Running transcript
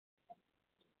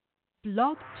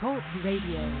Blog Talk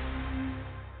Radio.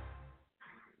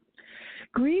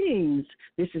 Greetings.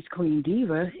 This is Queen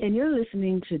Diva, and you're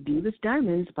listening to Divas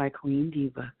Diamonds by Queen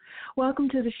Diva. Welcome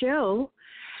to the show.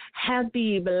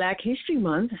 Happy Black History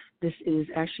Month. This is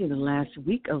actually the last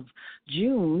week of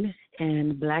June,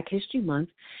 and Black History Month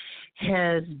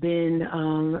has been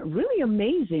really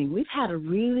amazing. We've had a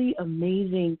really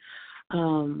amazing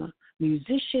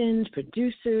musicians,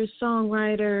 producers,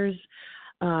 songwriters,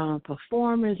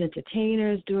 performers,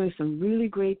 entertainers doing some really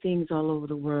great things all over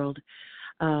the world.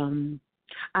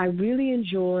 I really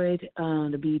enjoyed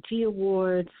the BET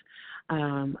Awards.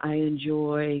 I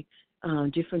enjoy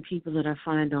different people that I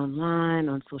find online,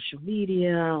 on social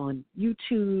media, on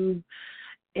YouTube,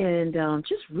 and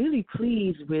just really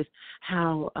pleased with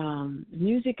how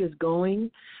music is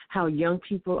going, how young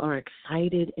people are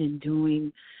excited and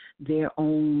doing their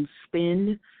own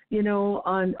spin,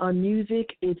 on music.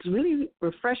 It's really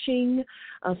refreshing.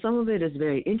 Some of it is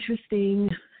very interesting.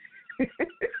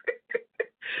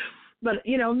 But,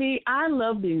 me, I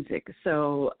love music,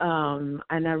 so,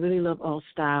 and I really love all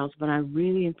styles, but I'm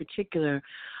really in particular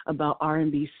about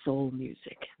R&B soul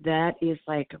music. That is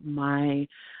like my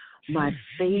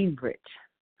favorite,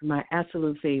 my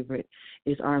absolute favorite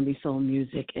is R&B soul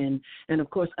music. And of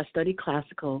course, I study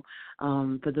classical.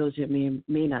 For those that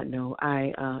may not know,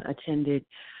 I attended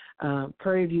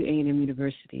Prairie View A&M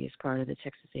University as part of the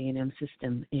Texas A&M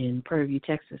system in Prairie View,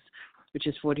 Texas, which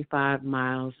is 45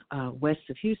 miles west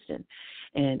of Houston.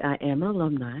 And I am an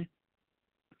alumni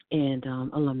and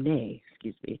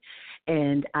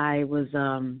and I was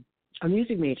a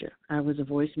music major. I was a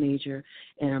voice major,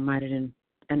 and I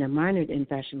minored in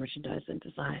fashion merchandise and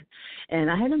design.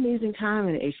 And I had an amazing time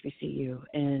at HBCU,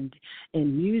 and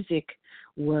music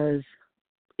was,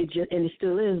 and it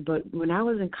still is, but when I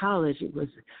was in college, it was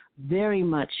very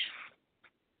much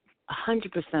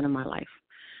 100% of my life.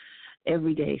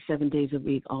 Every day, 7 days a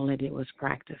week, all I did was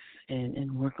practice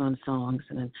and work on songs,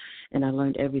 and I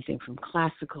learned everything from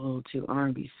classical to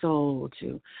R&B soul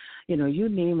to, you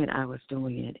name it, I was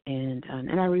doing it. And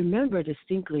I remember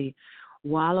distinctly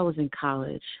while I was in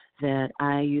college that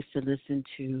I used to listen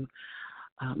to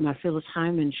my Phyllis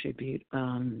Hyman tribute.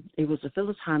 It was a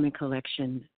Phyllis Hyman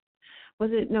collection.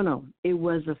 Was it? No. It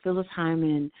was a Phyllis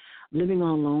Hyman Living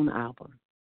on Loan album.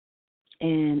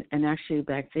 And actually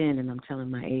back then, and I'm telling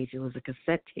my age, it was a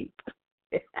cassette tape.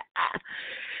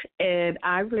 And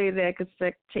I played that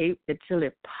cassette tape until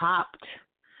it popped.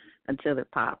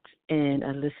 And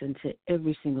I listened to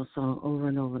every single song over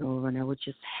and over and over, and I was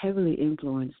just heavily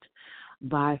influenced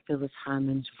by Phyllis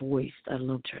Hyman's voice. I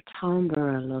loved her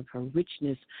timbre. I loved her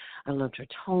richness. I loved her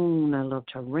tone. I loved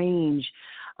her range.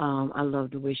 I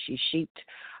loved the way she shaped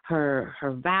her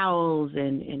vowels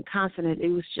and consonant. It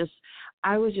was just,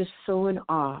 I was just so in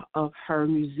awe of her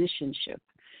musicianship,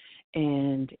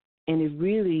 and it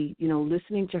really,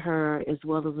 listening to her as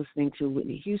well as listening to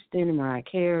Whitney Houston, Mariah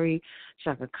Carey,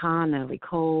 Chaka Khan, Natalie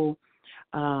Cole,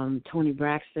 Toni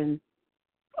Braxton.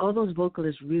 All those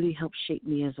vocalists really helped shape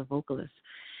me as a vocalist.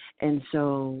 And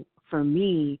so for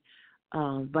me,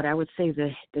 but I would say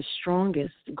the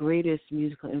strongest, greatest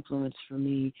musical influence for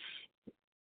me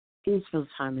is Phyllis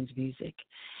Hyman's music.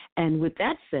 And with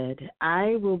that said,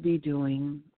 I will be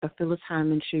doing a Phyllis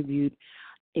Hyman tribute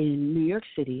in New York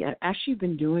City. I've actually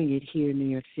been doing it here in New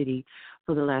York City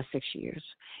for the last 6 years.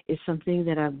 It's something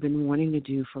that I've been wanting to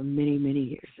do for many, many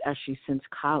years, actually since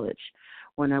college,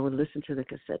 when I would listen to the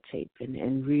cassette tape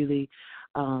and really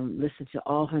listen to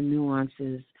all her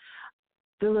nuances.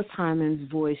 Phyllis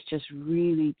Hyman's voice just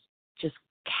really just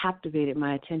captivated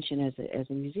my attention as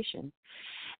a musician.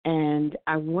 And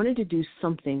I wanted to do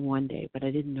something one day, but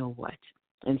I didn't know what.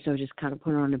 And so just kind of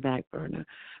put her on the back burner.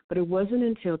 But it wasn't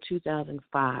until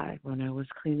 2005 when I was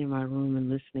cleaning my room and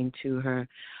listening to her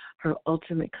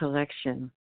Ultimate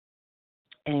Collection.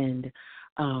 And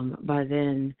by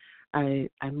then I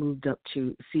moved up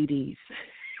to CDs.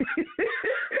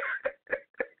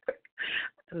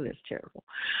 Oh, that's terrible.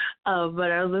 But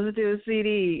I was listening to a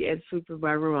CD and sweeping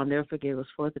my room. I'll never forget. It was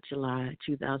 4th of July,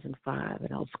 2005,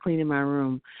 and I was cleaning my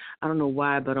room. I don't know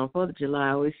why, but on 4th of July,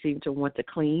 I always seem to want to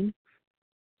clean.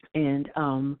 And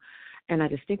I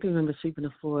distinctly remember sweeping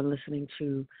the floor and listening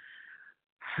to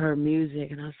her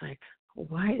music, and I was like,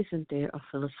 why isn't there a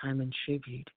Phyllis Hyman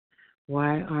tribute?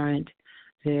 Why aren't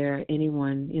there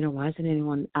anyone, why isn't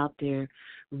anyone out there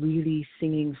really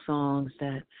singing songs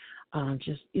that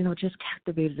just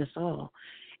captivated us all?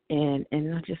 And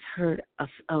I just heard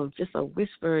just a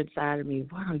whisper inside of me,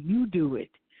 why don't you do it?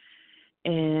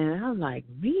 And I'm like,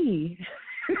 me?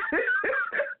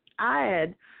 I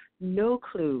had no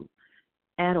clue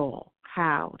at all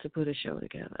how to put a show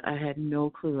together. I had no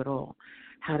clue at all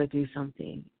how to do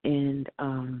something. And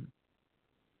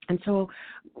so,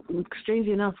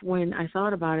 strangely enough, when I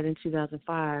thought about it in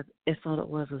 2005, it's all it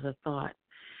was a thought.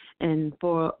 And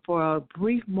for a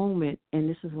brief moment, and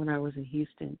this is when I was in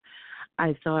Houston,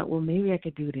 I thought, well, maybe I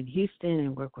could do it in Houston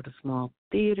and work with a small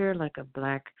theater, like a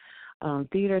black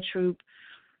theater troupe.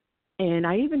 And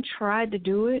I even tried to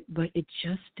do it, but it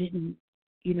just didn't,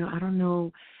 I don't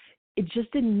know, it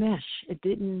just didn't mesh. It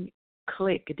didn't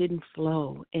click. It didn't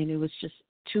flow. And it was just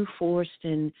too forced,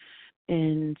 and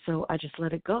so I just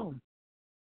let it go.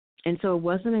 And so it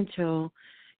wasn't until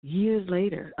years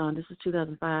later, this is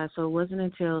 2005, so it wasn't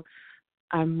until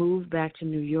I moved back to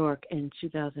New York in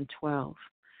 2012,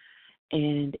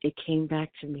 and it came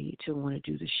back to me to want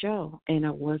to do the show, and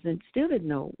still didn't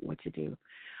know what to do.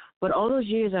 But all those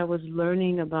years I was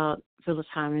learning about Phyllis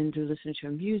Hyman through listening to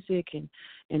her music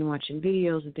and watching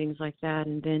videos and things like that,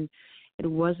 and then it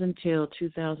wasn't until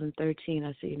 2013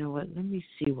 I said, you know what, let me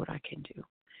see what I can do.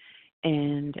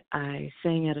 And I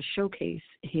sang at a showcase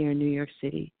here in New York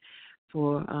City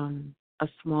for a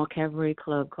small cabaret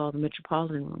club called the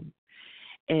Metropolitan Room.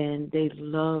 And they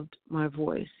loved my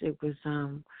voice. It was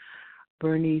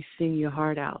Bernie Sing Your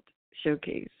Heart Out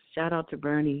showcase. Shout out to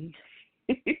Bernie.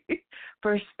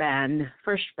 first band,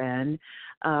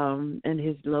 and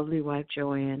his lovely wife,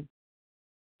 Joanne.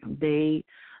 They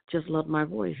just loved my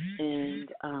voice. And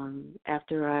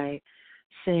after I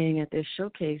sang at this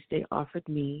showcase, they offered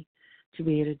me to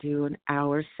be able to do an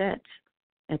hour set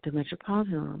at the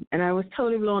Metropolitan Room. And I was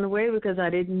totally blown away because I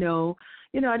didn't know,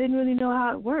 I didn't really know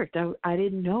how it worked. I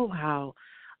didn't know how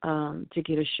to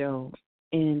get a show.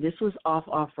 And this was off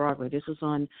Broadway. This was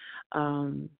on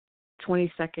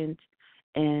 22nd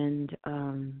and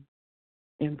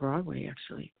in Broadway,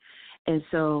 actually. And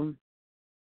so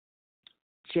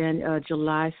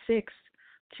July 6th,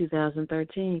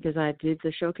 2013, because I did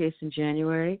the showcase in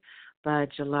January. By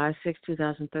July 6,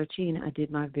 2013, I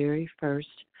did my very first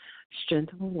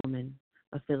Strength of a Woman,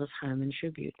 a Phyllis Hyman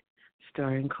tribute,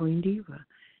 starring Queen Diva.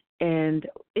 And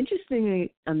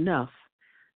interestingly enough,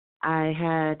 I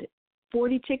had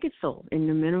 40 tickets sold, and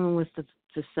the minimum was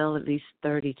to sell at least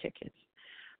 30 tickets.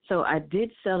 So I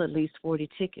did sell at least 40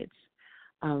 tickets,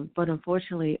 but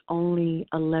unfortunately only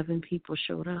 11 people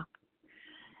showed up.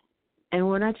 And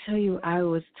when I tell you, I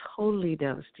was totally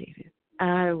devastated.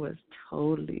 I was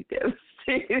totally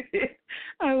devastated.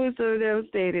 I was so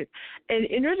devastated. And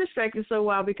in retrospect, it's so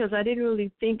wild because I didn't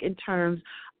really think in terms,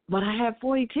 but I had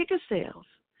 40 ticket sales.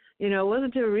 It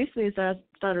wasn't until recently that I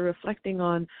started reflecting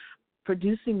on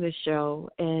producing this show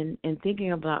and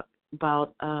thinking about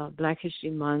Black History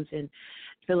Month and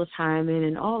Phyllis Hyman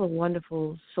and all the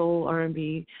wonderful soul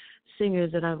R&B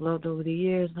singers that I've loved over the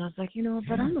years. And I was like,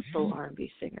 but I'm a soul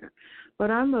R&B singer.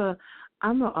 But I'm a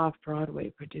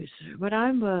off-Broadway producer. But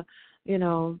I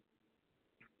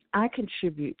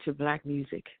contribute to Black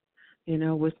music,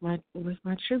 with my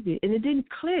tribute. And it didn't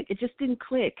click. It just didn't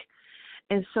click.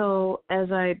 And so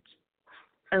as I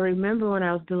remember when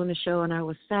I was doing the show and I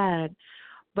was sad,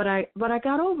 but I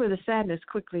got over the sadness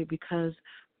quickly because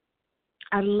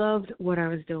I loved what I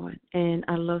was doing and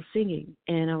I loved singing.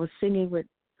 And I was singing with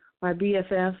my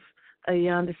BFF,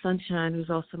 Yonda Sunshine, who's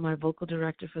also my vocal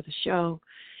director for the show.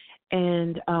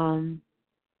 And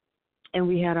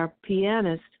we had our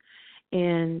pianist,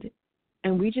 and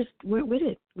we just went with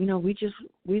it. We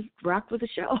rocked with the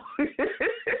show.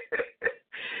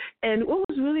 And what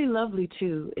was really lovely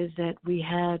too is that we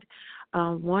had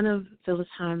one of Phyllis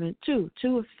Hyman, two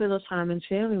of Phyllis Hyman's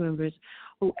family members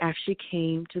who actually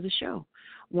came to the show.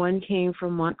 One came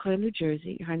from Montclair, New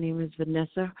Jersey. Her name is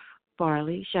Vanessa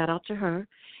Farley. Shout out to her.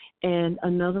 And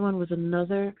another one was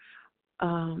another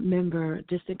member,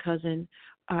 distant cousin,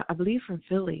 I believe from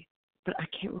Philly, but I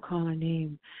can't recall her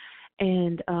name.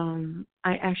 And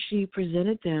I actually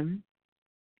presented them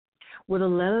with a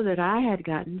letter that I had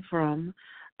gotten from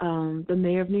the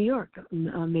mayor of New York,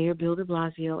 Mayor Bill de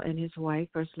Blasio, and his wife,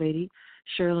 First Lady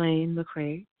Shirlane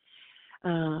McCrary.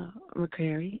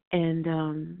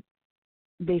 And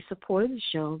they supported the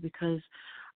show because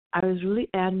I was really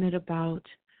adamant about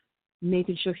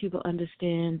making sure people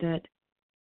understand that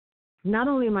not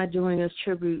only am I doing this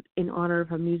tribute in honor of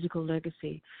her musical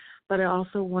legacy, but I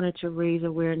also wanted to raise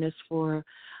awareness for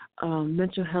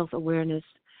mental health awareness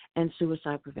and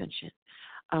suicide prevention.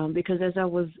 Because as I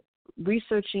was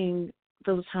researching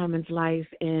Phyllis Hyman's life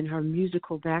and her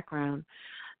musical background,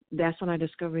 that's when I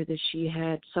discovered that she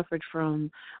had suffered from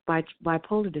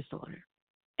bipolar disorder.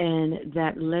 And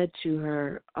that led to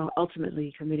her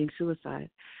ultimately committing suicide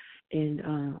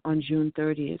on June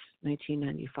 30th,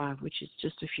 1995, which is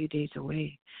just a few days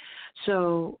away.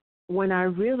 So when I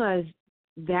realized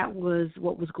that was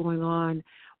what was going on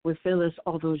with Phyllis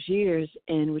all those years,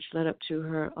 and which led up to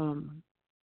her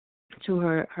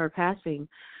passing.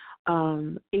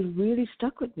 It really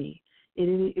stuck with me.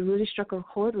 It really struck a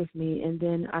chord with me, and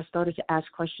then I started to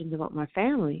ask questions about my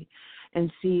family,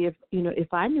 and see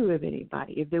if I knew of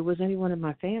anybody, if there was anyone in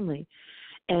my family,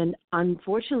 and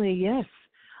unfortunately, yes,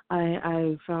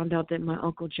 I found out that my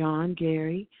uncle John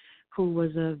Gary, who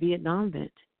was a Vietnam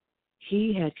vet,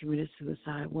 he had committed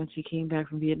suicide once he came back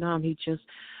from Vietnam. He just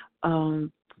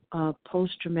um,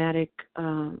 post-traumatic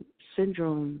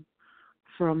syndrome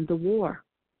from the war.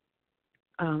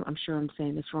 I'm sure I'm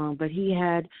saying this wrong, but he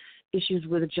had issues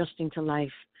with adjusting to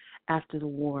life after the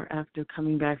war, after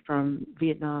coming back from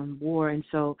Vietnam War, and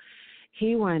so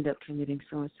he wound up committing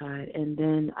suicide. And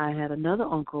then I had another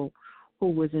uncle who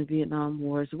was in Vietnam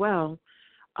War as well.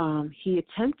 He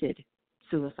attempted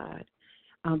suicide,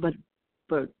 but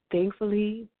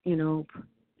thankfully,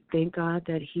 thank God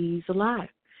that he's alive.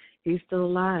 He's still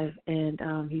alive,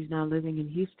 and he's now living in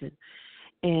Houston.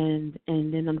 And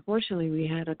then unfortunately, we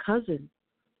had a cousin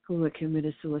who had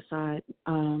committed suicide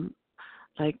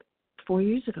like 4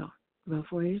 years ago, about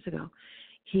 4 years ago.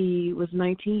 He was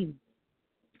 19,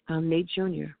 Nate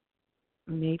Jr.,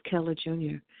 Nate Keller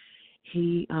Jr.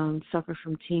 He suffered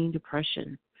from teen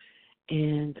depression.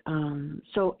 And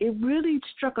so it really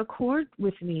struck a chord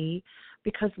with me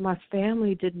because my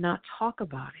family did not talk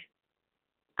about it.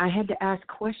 I had to ask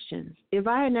questions. If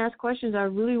I hadn't asked questions, I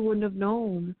really wouldn't have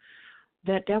known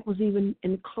that was even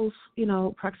in close,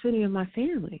 proximity of my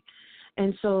family.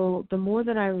 And so the more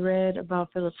that I read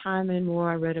about Phyllis Hyman,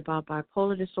 more I read about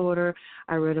bipolar disorder,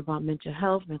 I read about mental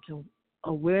health, mental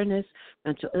awareness,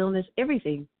 mental illness,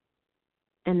 everything.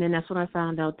 And then that's when I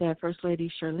found out that First Lady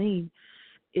Charlene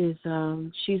is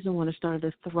she's the one that started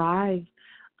the Thrive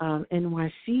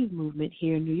NYC movement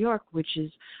here in New York, which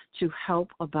is to help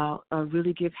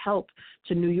really give help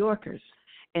to New Yorkers.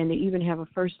 And they even have a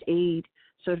first aid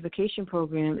certification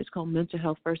program. It's called Mental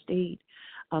Health First Aid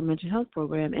mental health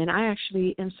program, and I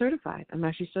actually am certified. I'm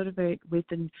actually certified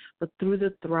through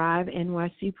the Thrive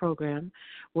NYC program,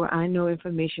 where I know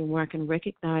information where I can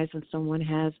recognize when someone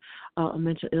has a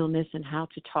mental illness and how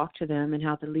to talk to them and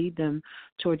how to lead them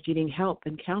toward getting help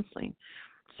and counseling.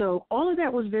 So all of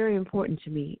that was very important to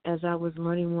me as I was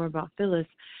learning more about Phyllis,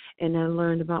 and I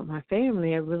learned about my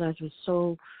family. I realized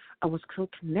I was so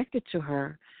connected to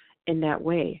her in that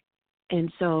way.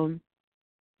 And so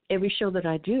every show that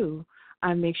I do,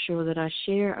 I make sure that I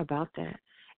share about that,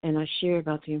 and I share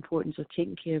about the importance of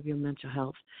taking care of your mental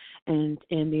health and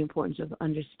the importance of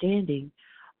understanding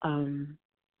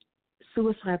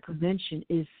suicide prevention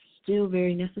is still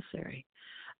very necessary.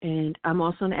 And I'm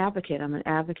also an advocate. I'm an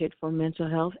advocate for mental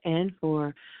health and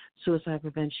for suicide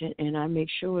prevention, and I make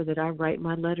sure that I write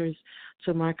my letters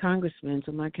to my congressmen,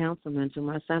 to my councilmen, to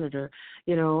my senator,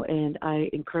 and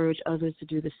I encourage others to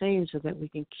do the same so that we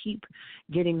can keep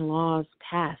getting laws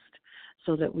passed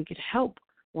so that we could help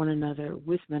one another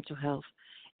with mental health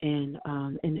and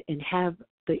have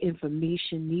the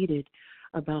information needed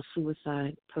about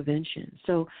suicide prevention.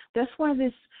 So that's why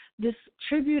this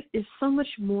tribute is so much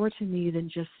more to me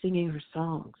than just singing her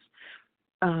songs.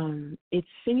 It's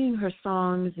singing her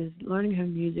songs, is learning her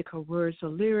music, her words, her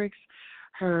lyrics,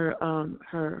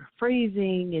 her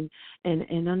phrasing,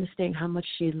 and understanding how much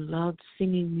she loved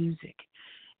singing music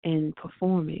and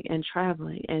performing and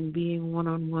traveling and being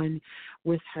one-on-one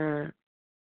with her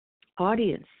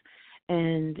audience.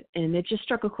 And it just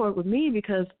struck a chord with me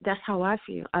because that's how I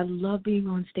feel. I love being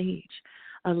on stage.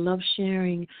 I love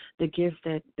sharing the gift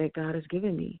that God has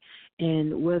given me.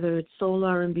 And whether it's soul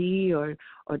R&B or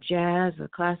jazz or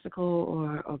classical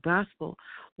or gospel,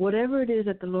 whatever it is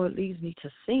that the Lord leads me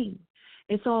to sing,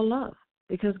 it's all love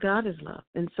because God is love.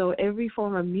 And so every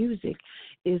form of music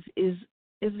is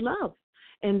love.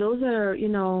 And those that are,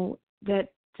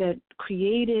 that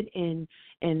create it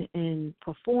and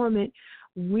perform it,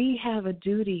 we have a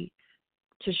duty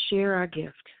to share our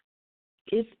gift.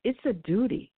 It's a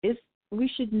duty. We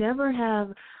should never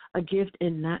have a gift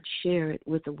and not share it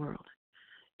with the world.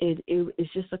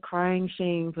 It's just a crying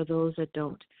shame for those that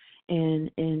don't.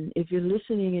 And if you're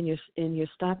listening and you're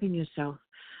stopping yourself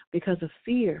because of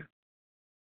fear,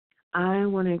 I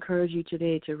want to encourage you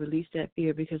today to release that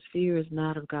fear because fear is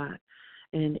not of God.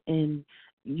 And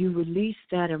you release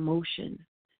that emotion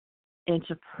and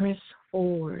to press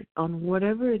forward on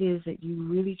whatever it is that you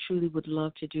really, truly would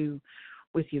love to do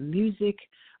with your music,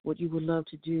 what you would love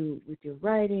to do with your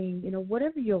writing,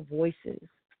 whatever your voice is,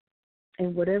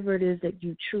 and whatever it is that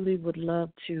you truly would love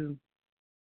to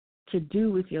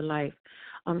do with your life,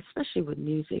 especially with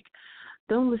music.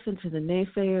 Don't listen to the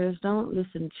naysayers. Don't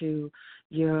listen to,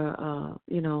 your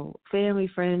family,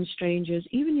 friends, strangers,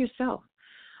 even yourself,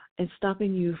 and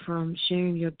stopping you from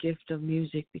sharing your gift of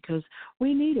music because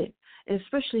we need it,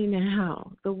 especially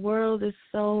now. The world is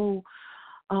so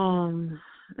I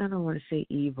don't want to say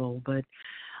evil, but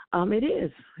it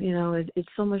is. It's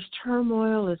so much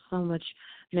turmoil, it's so much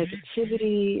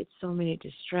negativity, it's so many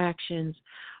distractions.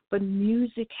 But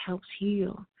music helps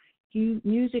heal.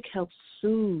 Music helps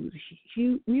soothe.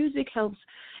 Music helps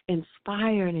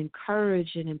inspire and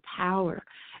encourage and empower.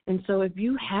 And so if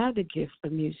you have the gift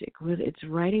of music, whether it's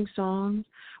writing songs,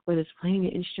 whether it's playing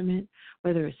an instrument,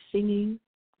 whether it's singing,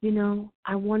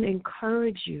 I want to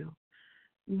encourage you,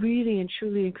 really and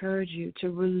truly encourage you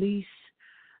to release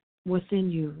within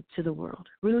you to the world.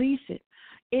 Release it.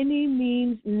 Any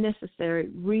means necessary,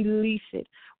 release it.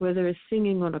 Whether it's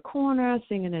singing on a corner,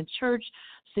 singing in church,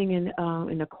 singing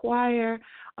in a choir,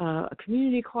 a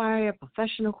community choir, a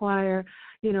professional choir,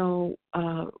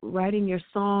 writing your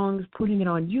songs, putting it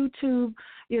on YouTube,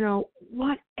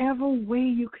 whatever way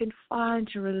you can find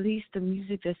to release the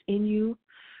music that's in you,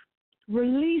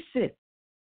 release it.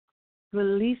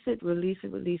 Release it, release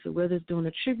it, release it, whether it's doing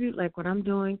a tribute like what I'm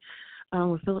doing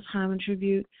with Phyllis Hyman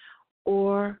Tribute,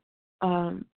 or,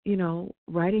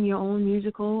 writing your own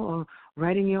musical or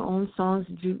writing your own songs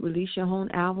to release your own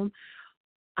album.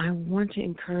 I want to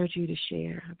encourage you to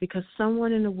share, because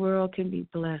someone in the world can be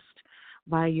blessed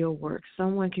by your work.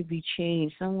 Someone could be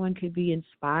changed. Someone could be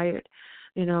inspired.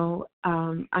 I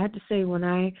have to say, when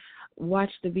I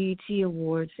watched the BET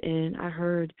Awards and I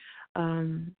heard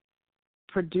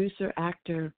producer,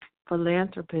 actor,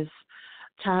 philanthropist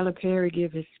Tyler Perry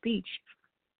give his speech,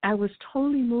 I was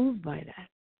totally moved by that.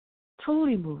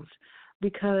 Totally moved,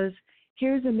 because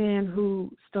here's a man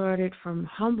who started from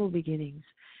humble beginnings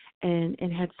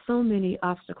and had so many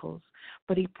obstacles,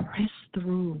 but he pressed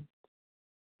through.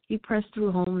 He pressed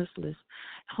through homelessness.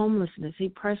 He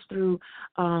pressed through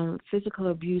physical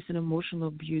abuse and emotional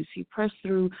abuse. He pressed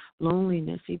through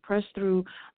loneliness. He pressed through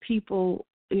people,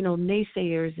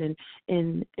 naysayers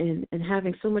and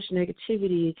having so much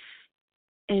negativity.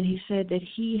 And he said that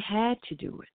he had to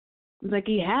do it. Like,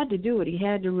 he had to do it. He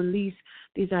had to release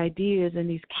these ideas and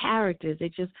these characters. They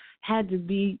just had to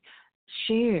be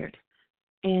shared.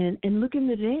 And look at him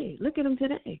today. Look at him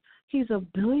today. He's a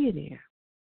billionaire,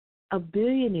 a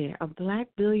black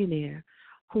billionaire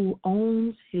who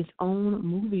owns his own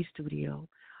movie studio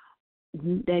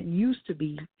that used to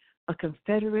be a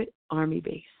Confederate Army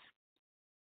base.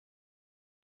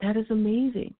 That is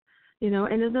amazing. And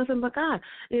there's nothing but God.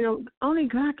 Only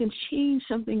God can change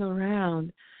something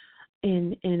around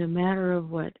in a matter of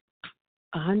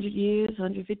 100 years,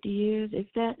 150 years, if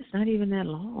that. It's not even that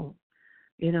long,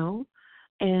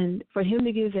 And for him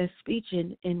to give that speech,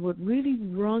 and what really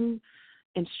rung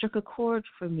and struck a chord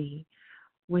for me,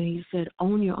 when he said,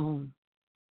 own your own.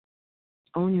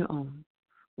 Own your own.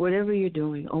 Whatever you're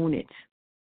doing, own it.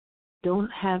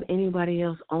 Don't have anybody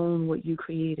else own what you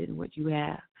created and what you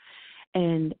have.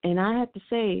 And I have to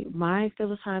say, my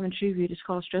Phyllis Hyman tribute is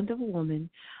called Strength of a Woman,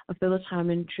 a Phyllis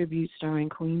Hyman tribute starring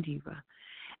Queen Diva.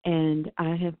 And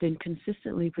I have been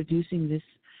consistently producing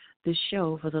this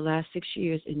show for the last 6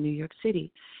 years in New York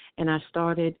City. And I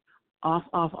started off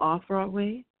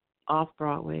Broadway, off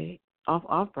Broadway,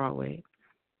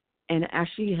 and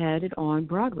actually had it on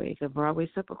Broadway, the Broadway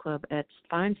Supper Club at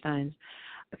Feinstein's,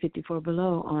 54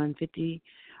 Below on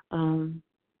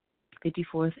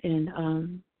 54th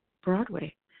and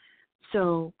Broadway.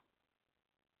 So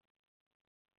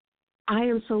I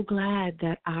am so glad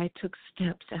that I took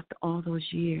steps after all those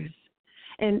years.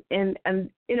 And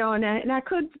I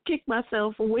could kick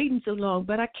myself for waiting so long,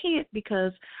 but I can't,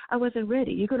 because I wasn't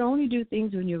ready. You could only do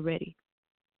things when you're ready.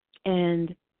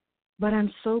 But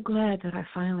I'm so glad that I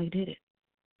finally did it.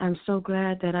 I'm so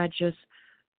glad that I just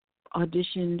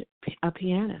auditioned a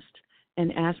pianist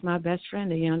and asked my best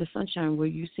friend, Ayanda Sunshine, will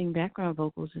you sing background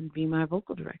vocals and be my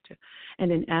vocal director?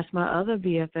 And then asked my other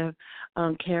BFF,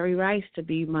 Carrie Rice, to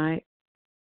be my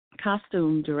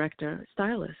costume director,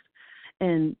 stylist.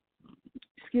 And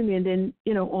then,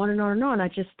 on and on and on. I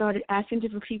just started asking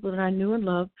different people that I knew and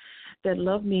loved, that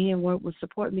loved me and would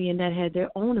support me, and that had their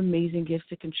own amazing gifts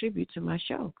to contribute to my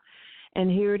show. And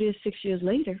here it is 6 years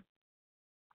later.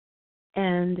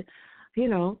 And,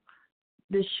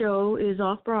 the show is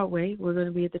off Broadway. We're going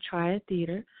to be at the Triad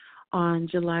Theater on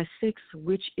July 6th,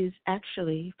 which is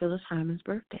actually Phyllis Hyman's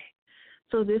birthday.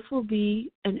 So this will be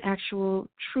an actual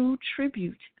true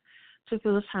tribute to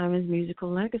Phyllis Hyman's musical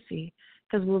legacy,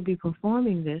 because we'll be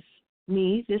performing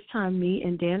this time me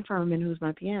and Dan Furman, who's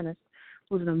my pianist,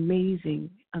 who's an amazing,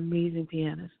 amazing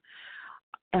pianist,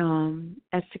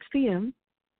 at 6 p.m.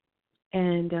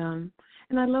 And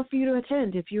And I'd love for you to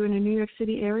attend. If you're in the New York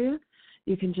City area,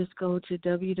 you can just go to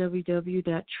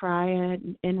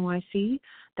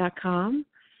www.triadnyc.com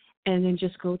and then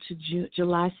just go to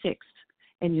July 6th,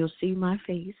 and you'll see my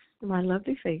face, my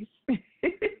lovely face.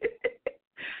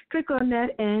 Click on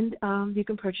that, and you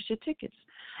can purchase your tickets.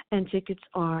 And tickets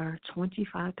are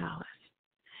 $25.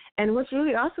 And what's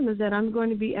really awesome is that I'm going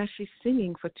to be actually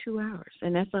singing for 2 hours,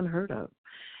 and that's unheard of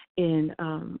in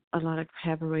a lot of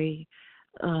cabaret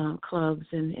clubs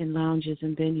and lounges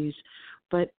and venues.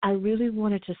 But I really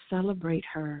wanted to celebrate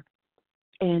her,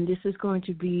 and this is going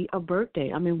to be a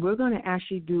birthday. I mean, we're going to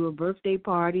actually do a birthday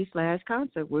party /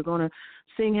 concert. We're going to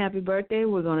sing happy birthday.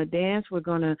 We're going to dance. We're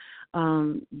going to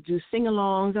do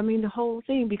sing-alongs. I mean, the whole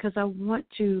thing, because I want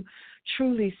to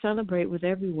truly celebrate with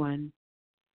everyone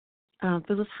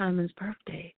Phyllis Hyman's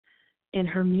birthday and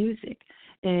her music.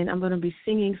 And I'm going to be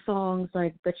singing songs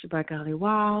like Bet You by Golly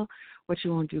Wow, What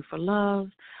You Won't Do for Love.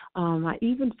 I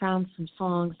even found some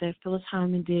songs that Phyllis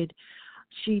Hyman did.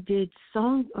 She did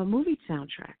movie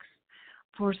soundtracks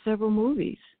for several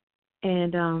movies.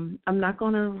 And I'm not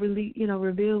going to really,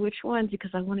 reveal which ones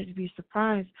because I wanted to be a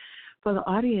surprise for the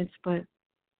audience. But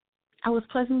I was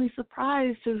pleasantly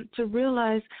surprised to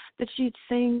realize that she'd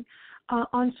sing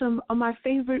on some of my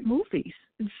favorite movies.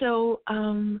 And so,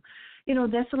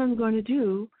 that's what I'm going to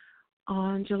do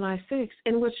on July 6th.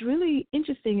 And what's really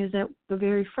interesting is that the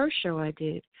very first show I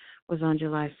did was on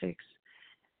July 6th,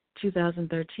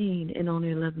 2013, and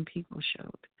only 11 people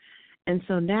showed. And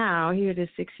so now, here it is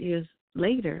 6 years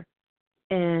later,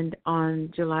 and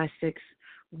on July 6th,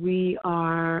 we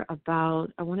are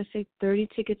about, I want to say 30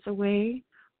 tickets away,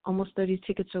 almost 30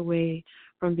 tickets away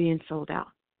from being sold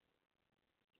out.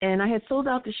 And I had sold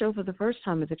out the show for the first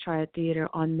time at the Triad Theater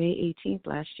on May 18th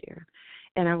last year,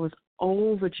 and I was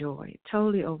overjoyed,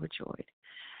 totally overjoyed.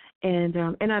 And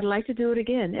I'd like to do it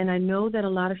again. And I know that a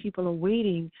lot of people are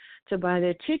waiting to buy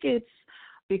their tickets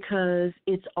because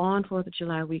it's on 4th of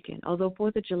July weekend. Although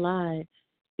 4th of July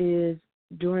is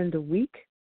during the week,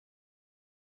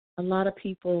 a lot of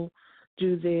people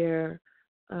do their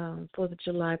 4th of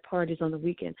July parties on the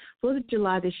weekend. 4th of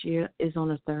July this year is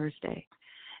on a Thursday.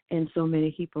 And so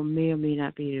many people may or may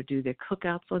not be able to do their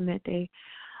cookouts on that day.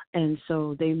 And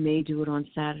so they may do it on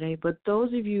Saturday. But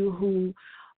those of you who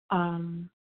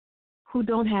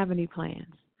don't have any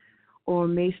plans or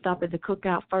may stop at the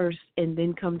cookout first and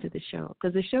then come to the show,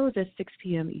 because the show is at 6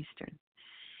 p.m. Eastern.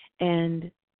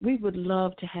 And we would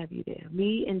love to have you there.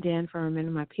 Me and Dan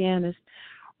Furman, my pianist,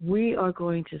 we are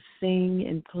going to sing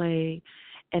and play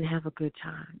and have a good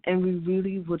time. And we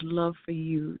really would love for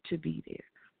you to be there.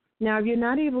 Now, if you're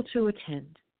not able to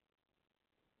attend,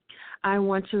 I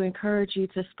want to encourage you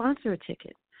to sponsor a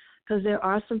ticket, because there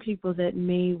are some people that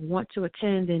may want to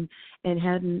attend and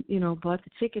hadn't, bought the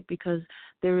ticket because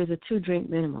there is a 2-drink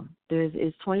minimum.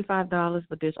 It's $25,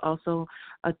 but there's also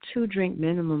a 2-drink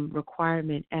minimum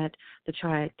requirement at the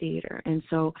Triad Theater. And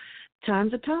so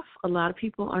times are tough. A lot of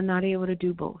people are not able to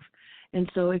do both. And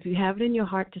so if you have it in your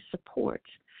heart to support,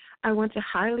 I want to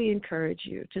highly encourage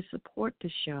you to support the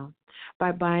show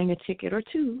by buying a ticket or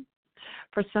two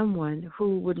for someone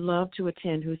who would love to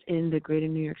attend who's in the greater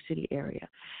New York City area.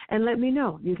 And let me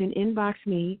know. You can inbox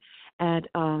me at,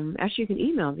 actually you can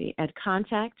email me at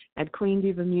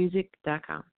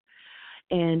contact@queendivamusic.com.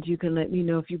 And you can let me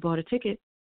know if you bought a ticket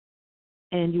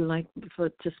and you like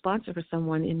to sponsor for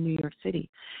someone in New York City.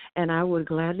 And I would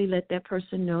gladly let that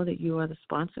person know that you are the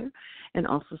sponsor and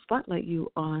also spotlight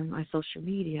you on my social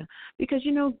media. Because,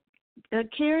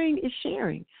 caring is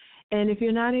sharing. And if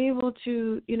you're not able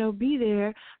to, be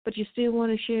there, but you still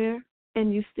want to share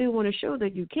and you still want to show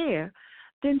that you care,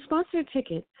 then sponsor a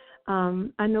ticket.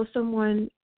 I know someone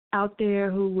out there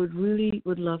who would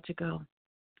love to go,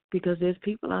 because there's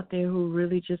people out there who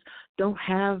really just don't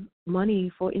have money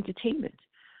for entertainment,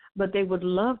 but they would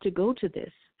love to go to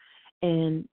this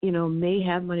and, may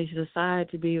have money to the side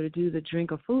to be able to do the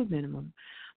drink or food minimum,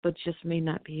 but just may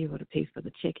not be able to pay for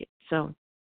the ticket. So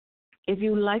if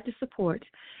you would like to support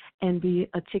and be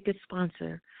a ticket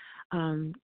sponsor,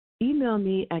 email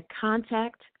me at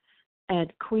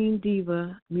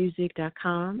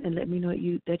contact@queendivamusic.com and let me know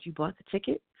that you bought the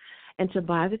ticket. And to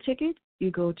buy the ticket,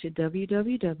 you go to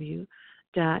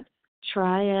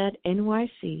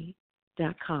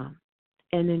www.triadnyc.com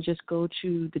and then just go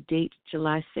to the date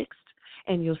July 6th,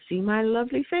 and you'll see my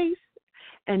lovely face,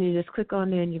 and you just click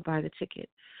on there and you buy the ticket.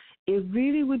 It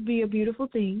really would be a beautiful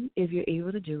thing if you're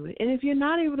able to do it. And if you're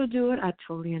not able to do it, I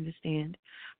totally understand.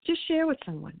 Just share with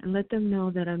someone and let them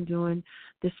know that I'm doing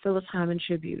this Phyllis Hyman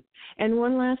tribute. And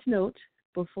one last note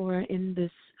before I end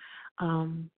this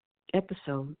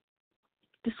episode.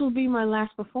 This will be my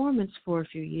last performance for a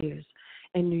few years.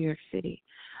 and New York City.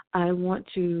 I want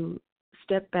to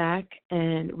step back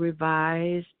and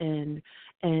revise and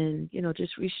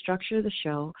just restructure the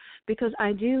show because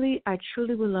ideally I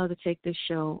truly would love to take this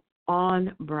show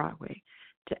on Broadway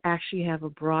to actually have a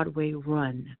Broadway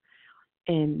run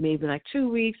in maybe like 2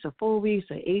 weeks or 4 weeks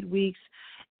or 8 weeks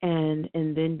and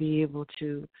then be able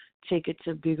to take it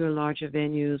to bigger, larger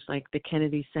venues like the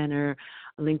Kennedy Center,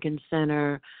 Lincoln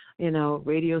Center,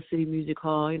 Radio City Music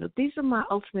Hall. These are my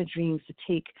ultimate dreams to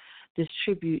take this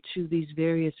tribute to these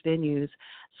various venues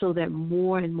so that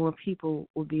more and more people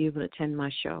will be able to attend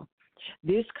my show.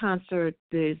 This concert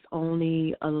is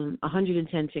only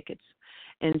 110 tickets,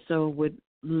 and so with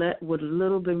a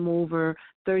little bit more over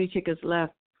 30 tickets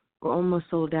left, we're almost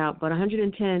sold out. But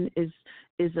 110 is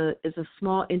a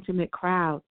small, intimate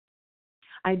crowd.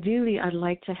 Ideally, I'd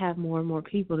like to have more and more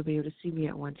people to be able to see me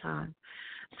at one time.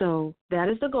 So that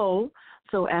is the goal.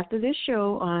 So after this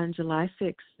show on July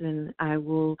 6th, then I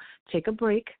will take a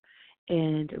break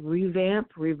and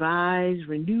revamp, revise,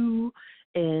 renew,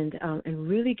 and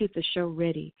really get the show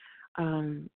ready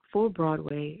for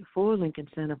Broadway, for Lincoln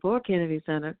Center, for Kennedy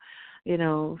Center,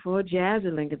 for Jazz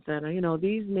at Lincoln Center.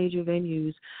 These major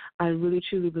venues, I really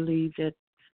truly believe that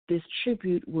this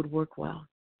tribute would work well,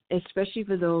 especially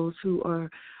for those who are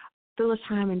Phyllis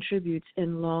Hyman tributes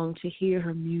and long to hear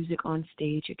her music on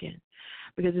stage again,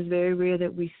 because it's very rare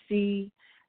that we see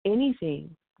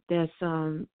anything that's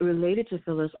related to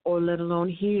Phyllis, or let alone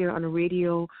hear on the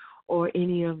radio or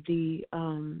any of the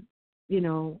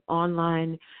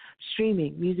online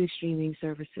music streaming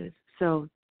services. So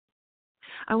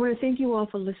I want to thank you all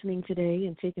for listening today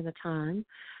and taking the time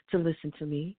to listen to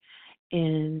me,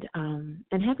 and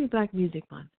happy Black Music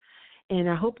Month. And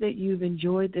I hope that you've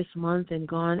enjoyed this month and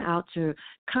gone out to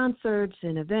concerts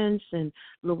and events and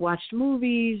watched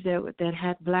movies that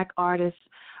had Black artists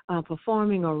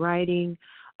performing or writing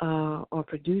or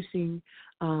producing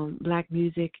Black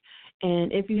music.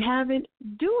 And if you haven't,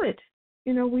 do it.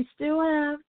 We still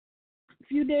have a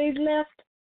few days left.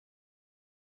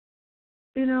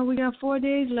 We got 4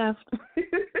 days left.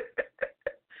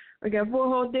 We got 4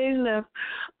 whole days left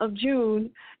of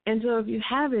June. And so if you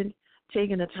haven't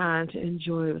taken the time to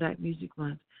enjoy Black Music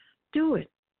Month, do it.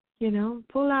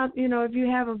 Pull out, if you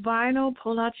have a vinyl,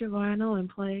 pull out your vinyl and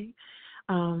play.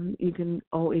 You can,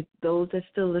 if those that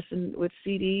still listen with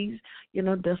CDs,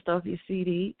 dust off your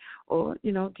CD, or,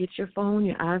 get your phone,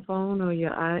 your iPhone or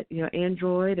your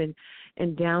Android and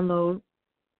download.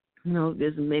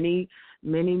 There's many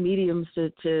mediums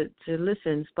to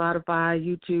listen, Spotify,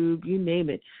 YouTube, you name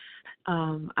it.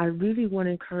 I really want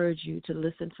to encourage you to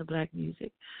listen to Black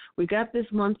music. We got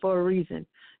this month for a reason,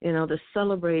 to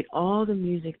celebrate all the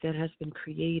music that has been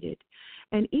created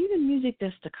and even music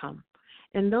that's to come.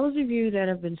 And those of you that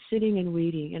have been sitting and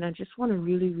waiting, and I just want to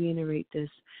really reiterate this,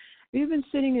 if you've been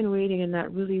sitting and waiting and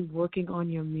not really working on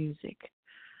your music,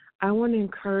 I want to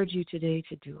encourage you today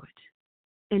to do it.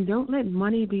 And don't let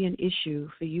money be an issue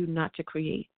for you not to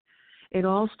create. It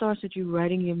all starts with you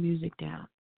writing your music down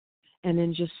and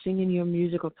then just singing your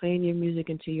music or playing your music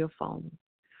into your phone.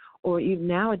 Or even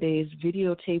nowadays,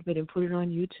 videotape it and put it on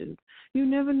YouTube. You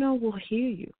never know who'll hear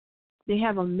you. They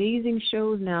have amazing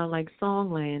shows now like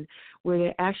Songland where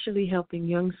they're actually helping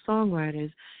young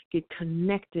songwriters get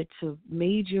connected to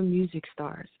major music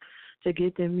stars to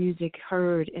get their music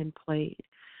heard and played.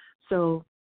 So,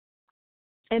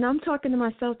 and I'm talking to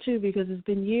myself too, because it's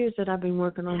been years that I've been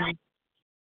working on this.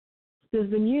 There's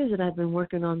been years that I've been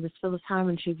working on this Phyllis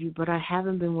Hyman tribute, but I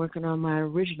haven't been working on my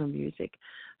original music.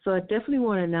 So I definitely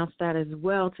want to announce that as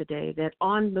well today, that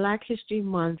on Black History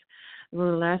Month, one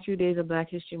of the last few days of Black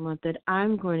History Month, that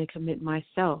I'm going to commit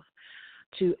myself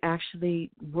to actually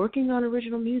working on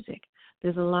original music.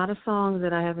 There's a lot of songs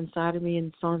that I have inside of me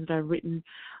and songs that I've written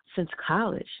since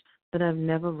college that I've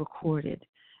never recorded.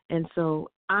 And so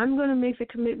I'm going to make the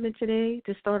commitment today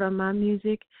to start on my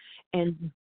music. And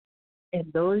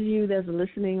those of you that's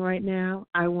listening right now,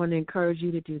 I want to encourage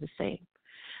you to do the same.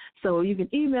 So you can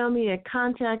email me at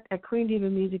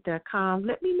contact@queendivamusic.com.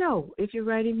 Let me know if you're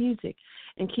writing music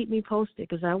and keep me posted,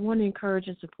 because I want to encourage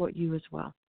and support you as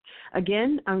well.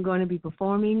 Again, I'm going to be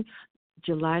performing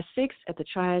July 6th at the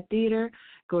Triad Theater.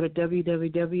 Go to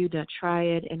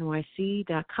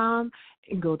www.triadnyc.com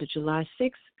and go to July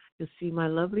 6th. You'll see my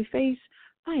lovely face.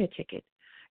 Buy a ticket,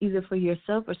 either for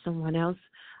yourself or someone else.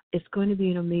 It's going to be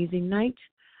an amazing night.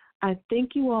 I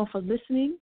thank you all for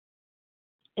listening,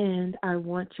 and I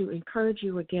want to encourage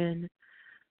you again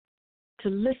to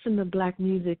listen to Black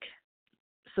music,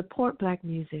 support Black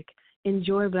music,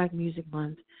 enjoy Black Music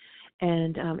Month.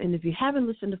 And if you haven't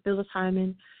listened to Phyllis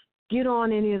Hyman, get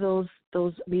on any of those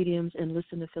mediums and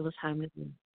listen to Phyllis Hyman.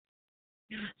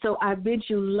 So I bid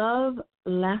you love,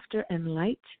 laughter, and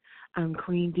light. I'm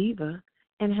Queen Diva,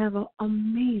 and have an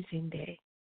amazing day.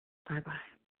 Bye-bye.